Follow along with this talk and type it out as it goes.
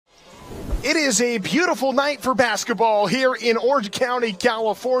It is a beautiful night for basketball here in Orange County,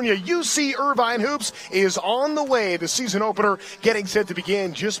 California. UC Irvine Hoops is on the way. The season opener getting set to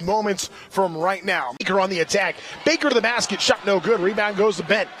begin just moments from right now. Baker on the attack. Baker to the basket. Shot no good. Rebound goes to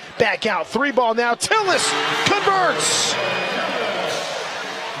Bent. Back out. Three ball now. Tillis converts.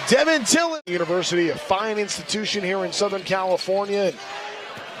 Devin Tillis. University, a fine institution here in Southern California.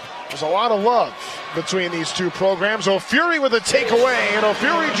 There's a lot of love between these two programs. O'Fury with a takeaway, and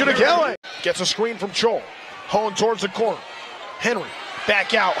O'Fury Judikele gets a screen from Chol. Hone towards the corner. Henry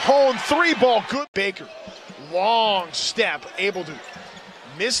back out. Hone three ball good. Baker, long step, able to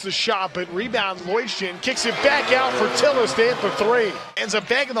miss the shot, but rebound Loishin kicks it back out for Tillis to hit the three. Ends up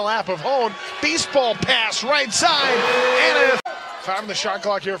back in the lap of Hone. Beast ball pass right side, and a 5 on the shot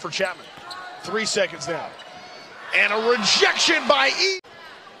clock here for Chapman. 3 seconds now, and a rejection by E.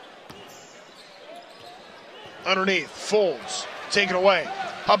 Underneath, folds, taken away,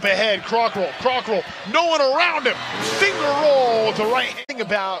 up ahead, Crockroll, no one around him, finger roll with the right hand. Thing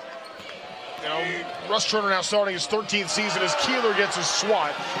about, Russ Turner now starting his 13th season as Keeler gets a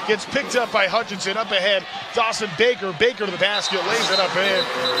swat, gets picked up by Hutchinson, up ahead, Dawson Baker to the basket, lays it up in,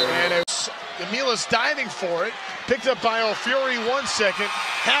 and it's Emilis diving for it, picked up by O'Fury, 1 second,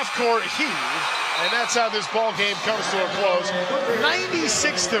 half-court heave, and that's how this ball game comes to a close,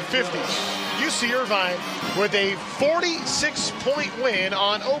 96-50. UC Irvine with a 46-point win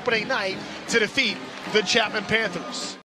on opening night to defeat the Chapman Panthers.